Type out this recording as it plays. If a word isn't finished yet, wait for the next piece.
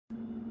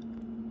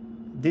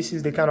this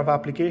is the kind of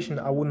application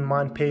I wouldn't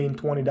mind paying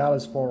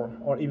 $20 for,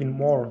 or even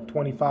more,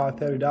 $25,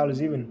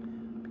 $30 even,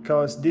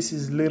 because this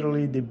is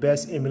literally the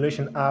best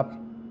emulation app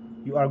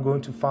you are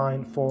going to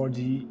find for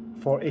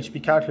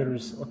HP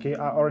calculators. Okay,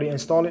 I already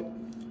installed it.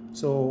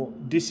 So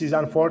this is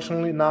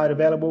unfortunately not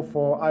available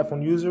for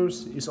iPhone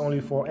users. It's only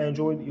for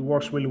Android. It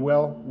works really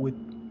well with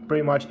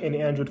pretty much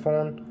any Android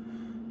phone,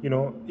 you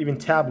know, even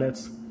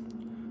tablets.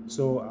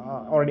 So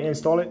I already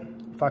installed it.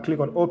 If I click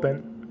on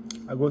open,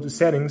 I go to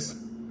settings,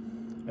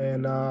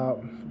 and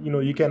you know,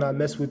 you can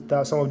mess with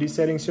some of these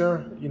settings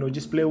here. You know,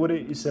 just play with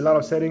it. It's a lot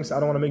of settings. I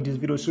don't want to make this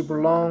video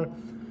super long,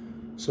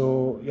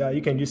 so yeah,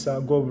 you can just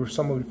go over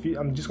some of the.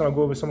 I'm just gonna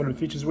go over some of the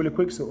features really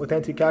quick. So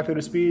authentic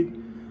calculator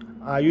speed.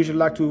 I usually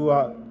like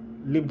to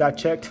leave that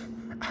checked.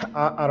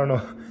 I don't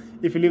know.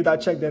 If you leave that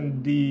checked,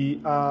 then the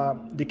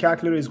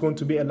calculator is going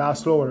to be a lot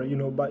slower, you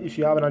know. But if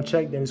you have it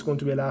unchecked, then it's going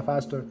to be a lot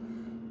faster.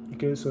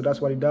 Okay, so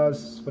that's what it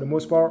does for the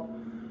most part.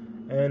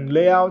 And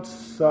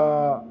layouts,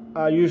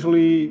 I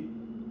usually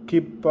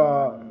keep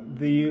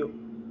the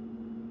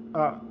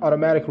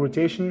automatic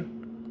rotation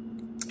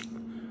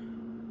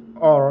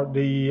or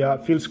the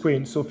fill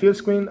screen. So fill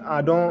screen,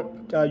 I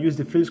don't use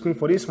the fill screen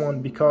for this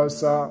one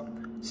because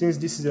since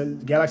this is a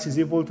Galaxy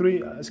Z Fold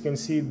 3, as you can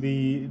see,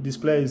 the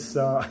display is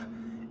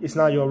it's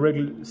not your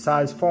regular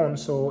size phone.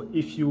 So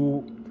if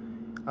you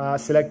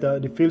select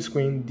the fill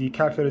screen, the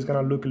calculator is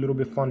gonna look a little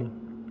bit funny.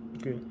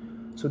 Okay,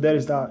 so there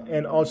is that.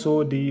 And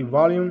also the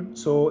volume.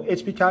 So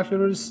HP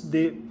calculators,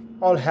 they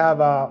all have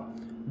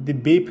the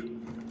beep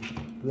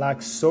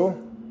like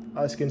so.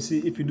 As you can see,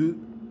 if you do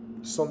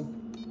some,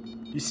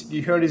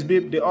 you hear this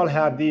beep. They all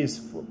have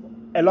these.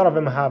 A lot of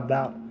them have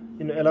that.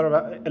 You know,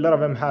 a lot of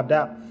them have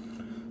that.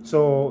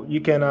 So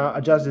you can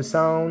adjust the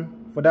sound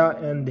for that,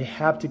 and the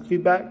haptic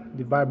feedback,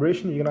 the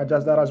vibration, you can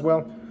adjust that as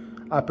well.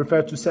 I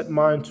prefer to set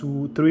mine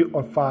to 3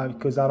 or 5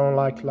 because I don't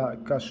like a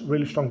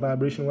really strong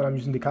vibration when I'm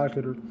using the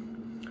calculator.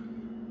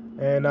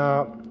 And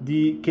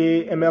the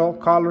KML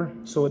color,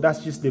 so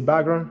that's just the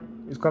background.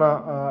 It's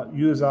gonna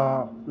use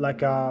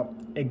like a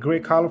gray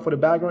color for the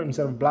background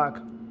instead of black.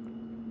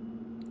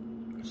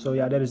 So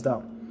yeah, that is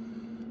that.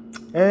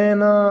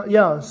 And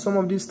yeah, some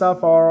of these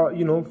stuff are,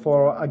 you know,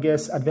 for, I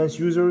guess, advanced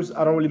users.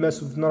 I don't really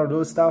mess with none of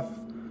those stuff.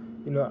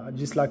 You know, I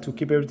just like to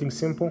keep everything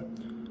simple.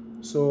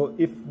 So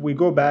if we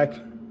go back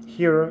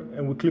here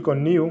and we click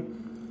on new,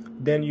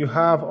 then you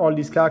have all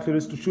these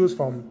calculators to choose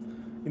from.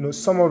 You know,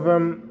 some of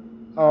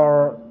them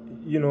are,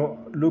 you know,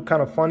 look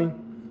kind of funny,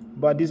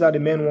 but these are the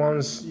main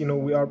ones. You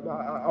know,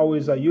 I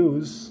always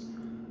use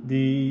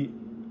the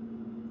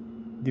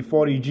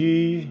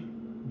 40G.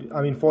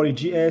 I mean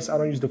 40GS. I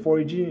don't use the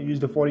 40G. I use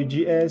the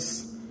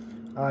 40GS,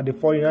 the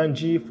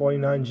 49G,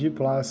 49G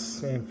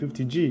Plus, and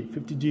 50G.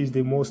 50G is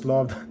the most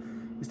loved.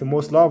 It's the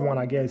most loved one,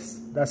 I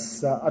guess.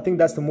 That's I think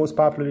that's the most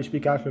popular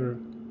HP calculator,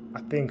 I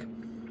think.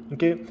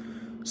 Okay,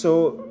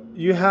 so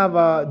you have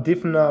a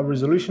different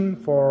resolution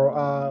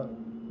for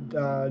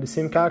the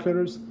same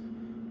calculators.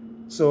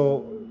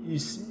 So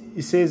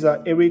it says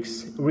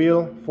Eric's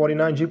Real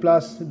 49G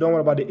Plus. Don't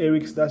worry about the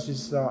Eric's. That's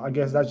just I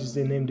guess that's just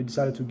the name they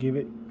decided to give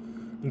it.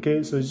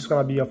 Okay, so it's just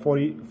gonna be a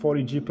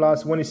 40G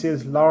Plus. When it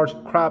says large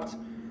cropped,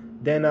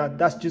 then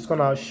that's just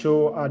gonna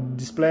show a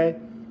display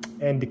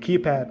and the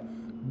keypad.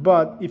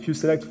 But if you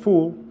select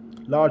full,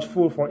 large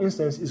full for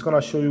instance, it's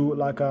gonna show you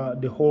like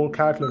the whole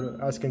calculator,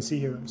 as you can see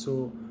here.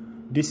 So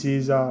this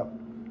is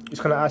it's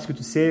gonna ask you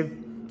to save.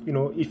 You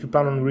know, if you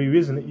plan on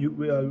reusing it,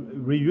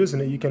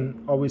 you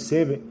can always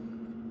save it.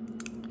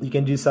 You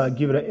can just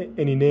give it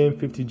any name,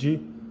 50G.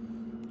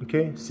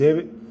 Okay, save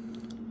it,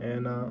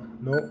 and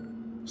no.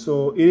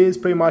 So it is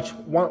pretty much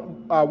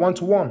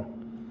one-to-one.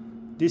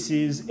 This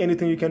is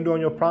anything you can do on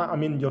your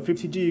your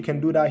 50G. You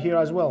can do that here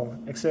as well,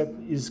 except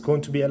it's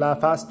going to be a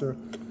lot faster.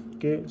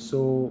 Okay,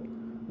 so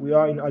we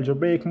are in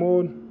algebraic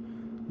mode.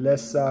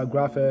 Let's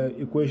graph an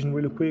equation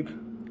really quick.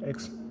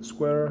 X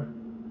squared.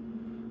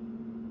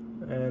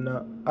 And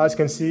as you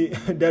can see,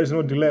 there is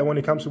no delay when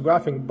it comes to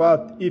graphing.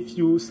 But if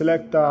you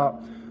select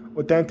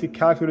authentic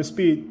calculator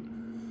speed,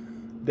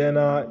 then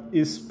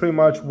it's pretty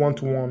much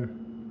one-to-one.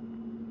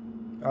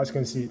 As you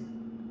can see,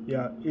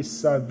 yeah,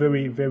 it's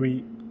very,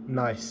 very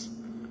nice.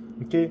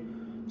 Okay,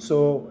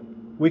 so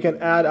we can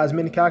add as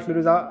many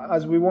calculators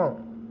as we want.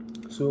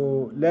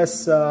 So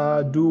let's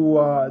do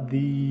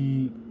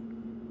the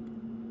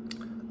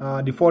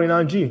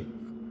 49G.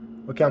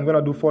 Okay, I'm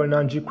gonna do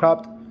 49G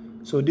cropped.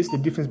 So this is the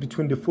difference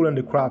between the full and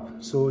the crop.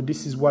 So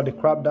this is what the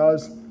crop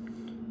does.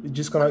 It's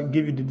just gonna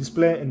give you the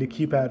display and the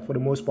keypad for the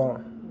most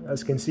part, as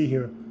you can see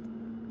here.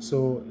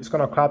 So it's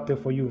gonna crop it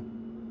for you.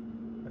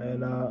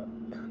 And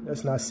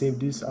let's not save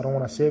this. I don't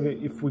want to save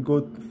it. If we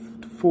go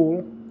to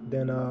full,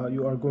 then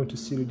you are going to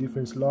see the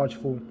difference. Large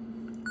full.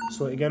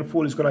 So again,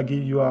 full is gonna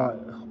give you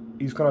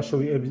it's gonna show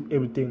you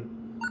everything.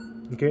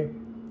 Okay,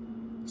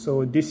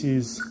 so this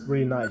is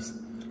really nice.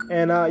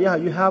 And yeah,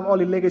 you have all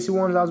the legacy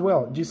ones as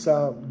well. Just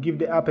give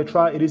the app a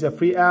try. It is a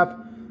free app.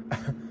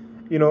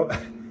 You know,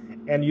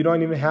 and you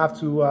don't even have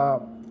to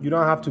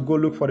go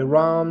look for the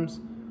ROMs.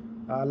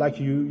 like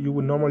you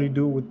would normally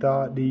do with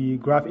the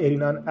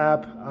Graph89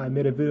 app I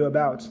made a video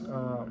about.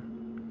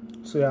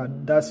 So yeah,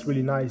 that's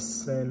really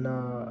nice. And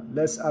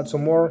let's add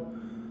some more.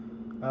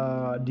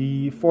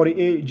 The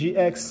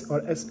 48GX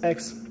or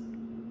SX.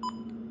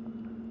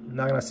 I'm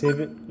not gonna save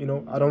it. You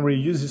know, I don't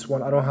really use this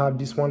one. I don't have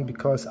this one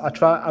because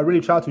I really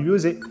tried to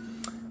use it,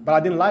 but I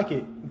didn't like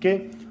it.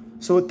 Okay,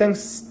 so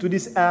thanks to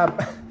this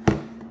app.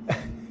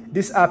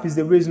 This app is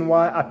the reason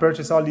why I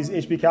purchased all these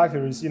HP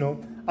calculators. You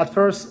know, at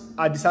first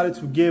I decided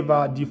to give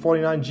the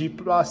 49G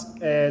Plus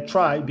a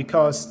try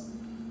because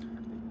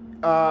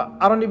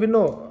I don't even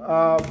know.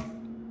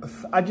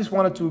 I just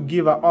wanted to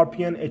give a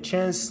RPN a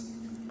chance.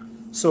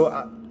 So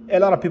a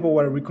lot of people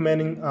were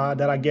recommending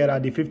that I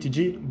get the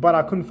 50G, but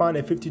I couldn't find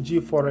a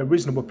 50G for a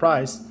reasonable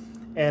price.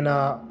 And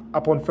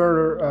upon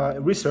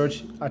further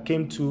research, I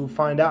came to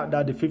find out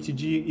that the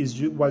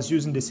 50G was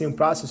using the same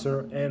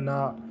processor, and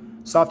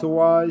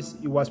software-wise,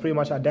 it was pretty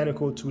much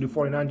identical to the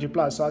 49G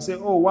Plus. So I said,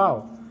 oh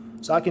wow!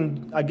 So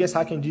I guess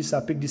I can just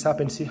pick this up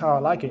and see how I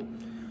like it.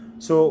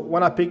 So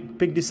when I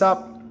picked this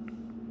up,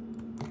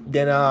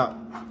 then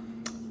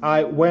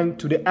I went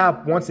to the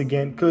app once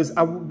again because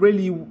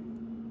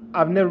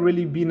I've never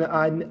really been,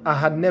 I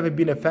had never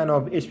been a fan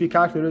of HP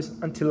calculators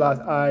until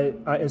I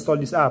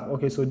installed this app.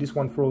 Okay, so this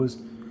one froze.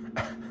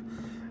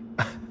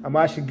 I'm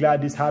actually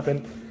glad this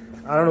happened.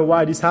 I don't know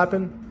why this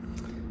happened,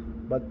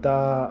 but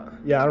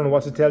yeah, I don't know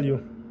what to tell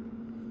you.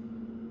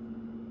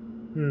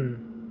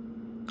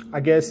 I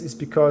guess it's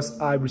because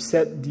I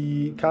reset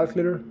the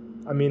calculator.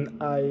 I mean,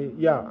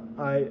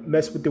 I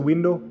messed with the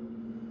window.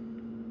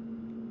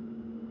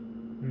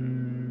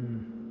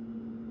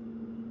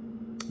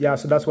 Yeah,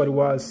 so that's what it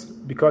was,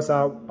 because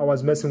I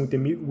was messing with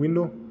the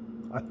window.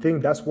 I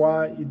think that's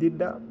why it did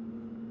that.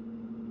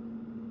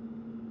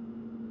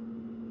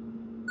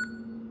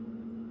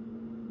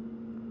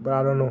 But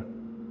I don't know.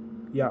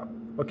 Yeah,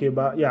 okay,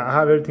 but yeah, I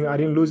have everything. I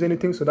didn't lose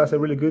anything, so that's a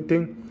really good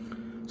thing.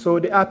 So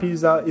the app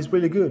is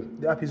really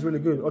good. The app is really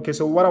good. Okay,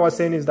 so what I was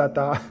saying is that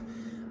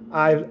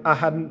I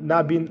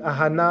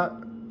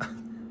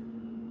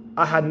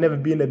had never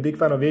been a big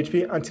fan of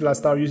HP until I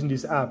started using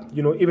this app.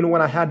 You know, even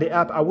when I had the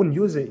app, I wouldn't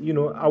use it. You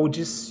know, I would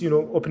just, you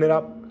know, open it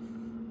up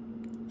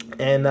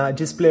and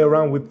just play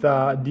around with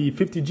the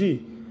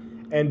 50G.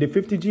 And the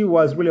 50G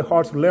was really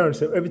hard to learn.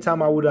 So every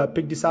time I would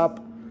pick this up,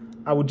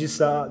 I would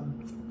just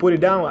put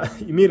it down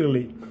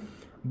immediately.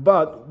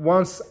 But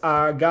once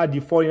I got the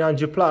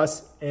 49G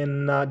Plus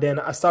and then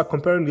I started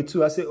comparing the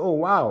two, I said, oh,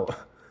 wow.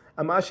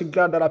 I'm actually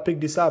glad that I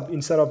picked this up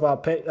instead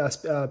of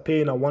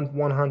paying a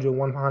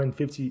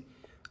 150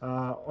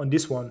 on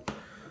this one.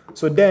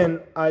 So then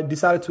I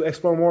decided to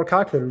explore more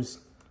calculators.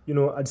 You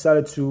know, I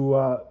decided to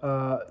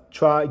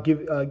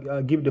give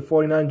the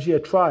 49G a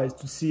try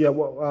to see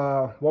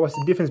what was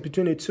the difference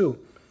between the two.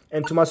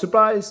 And to my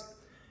surprise,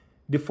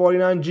 the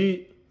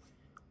 49G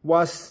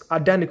was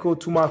identical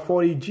to my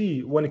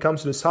 40G when it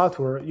comes to the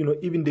software. You know,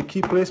 even the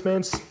key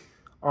placements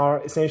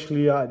are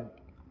essentially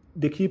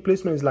the key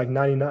placement is like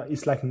 99.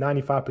 It's like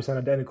 95%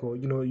 identical.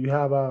 You know, you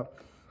have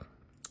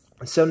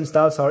certain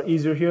styles are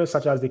easier here,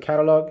 such as the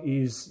catalog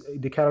has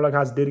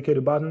a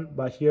dedicated button,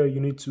 but here you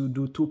need to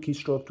do 2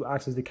 keystrokes to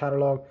access the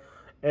catalog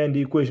and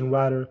the equation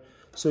writer.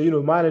 So, you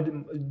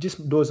know,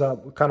 just those are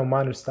kind of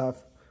minor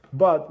stuff.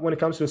 But when it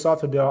comes to the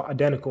software, they are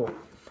identical.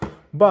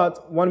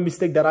 But one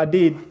mistake that I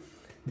did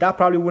that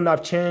probably wouldn't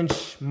have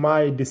changed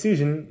my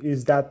decision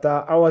is that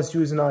I was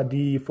using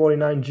the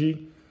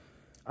 49G.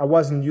 I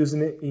wasn't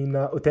using it in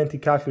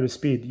authentic calculator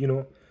speed. You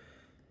know,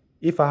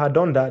 if I had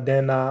done that,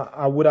 then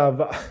I would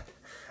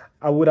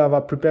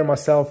have prepared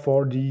myself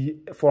for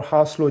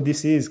how slow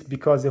this is,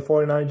 because the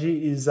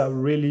 49G is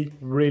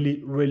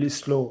really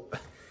slow.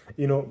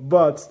 You know,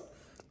 but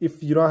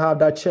if you don't have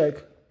that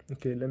check,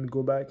 okay, let me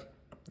go back.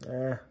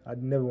 I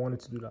never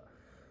wanted to do that.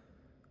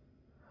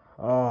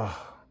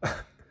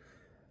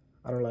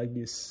 I don't like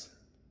this.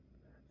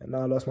 And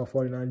now I lost my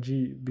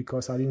 49G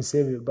because I didn't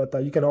save it, but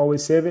you can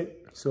always save it.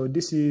 So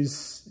this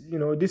is, you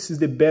know, this is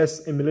the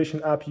best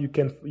emulation app you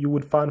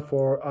would find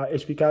for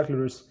HP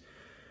calculators.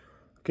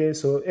 Okay,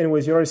 so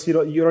anyways, you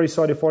already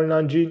saw the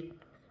 49G.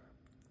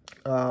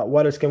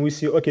 What else can we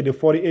see? Okay, the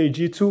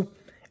 48G2,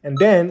 and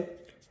then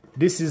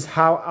this is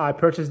how I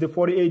purchased the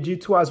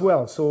 48G2 as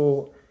well.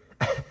 So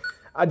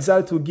I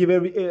decided to give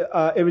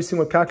every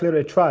single calculator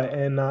a try,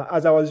 and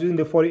as I was using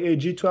the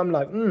 48G2, I'm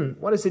like,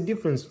 what is the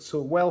difference?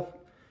 So, well,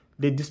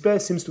 the display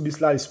seems to be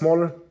slightly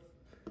smaller.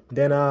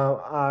 Then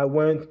I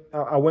went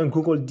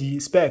Googled the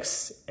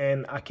specs,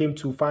 and I came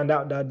to find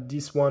out that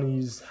this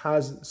one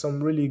has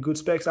some really good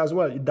specs as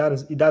well. It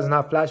doesn't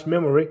have flash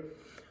memory,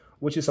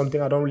 which is something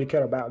I don't really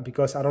care about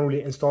because I don't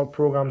really install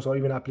programs or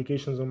even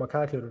applications on my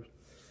calculator.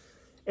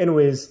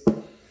 Anyways,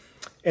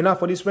 enough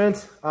for this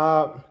rant.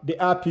 The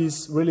app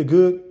is really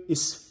good.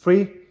 It's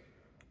free,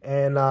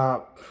 and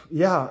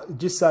yeah,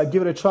 just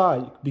give it a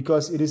try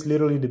because it is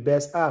literally the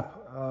best app.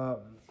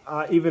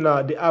 Even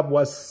the app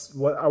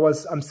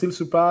I'm still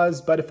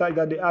surprised by the fact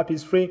that the app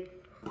is free,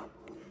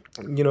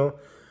 you know.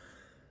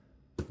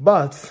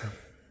 But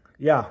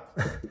yeah,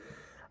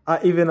 I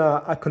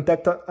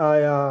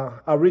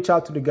reached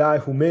out to the guy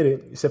who made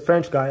it. It's a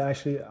French guy,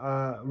 actually.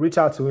 Reach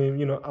out to him.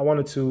 You know, I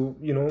wanted to,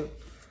 you know,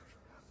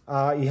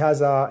 he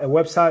has a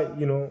website.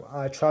 You know,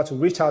 I tried to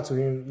reach out to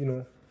him. You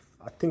know,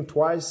 I think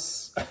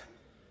twice.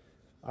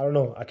 I don't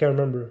know. I can't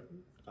remember.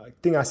 I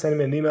think I sent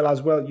him an email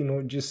as well. You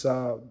know, just you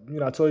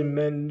know, I told him,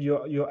 man,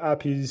 your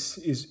app is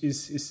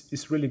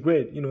really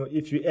great. You know,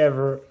 if you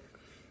ever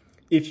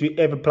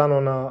plan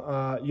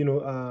on you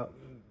know,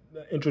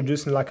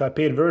 introducing like a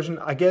paid version,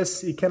 I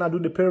guess you cannot do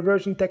the paid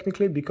version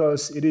technically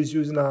because it is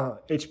using a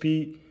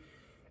HP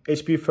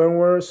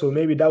firmware, so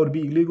maybe that would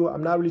be illegal.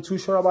 I'm not really too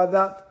sure about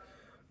that.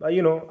 But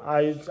you know,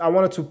 I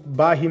wanted to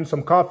buy him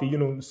some coffee, you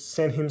know,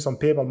 send him some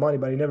PayPal money,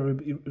 but he never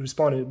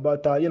responded.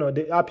 But you know,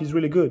 the app is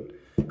really good.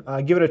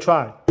 Give it a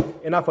try.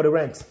 Enough for the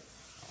rant.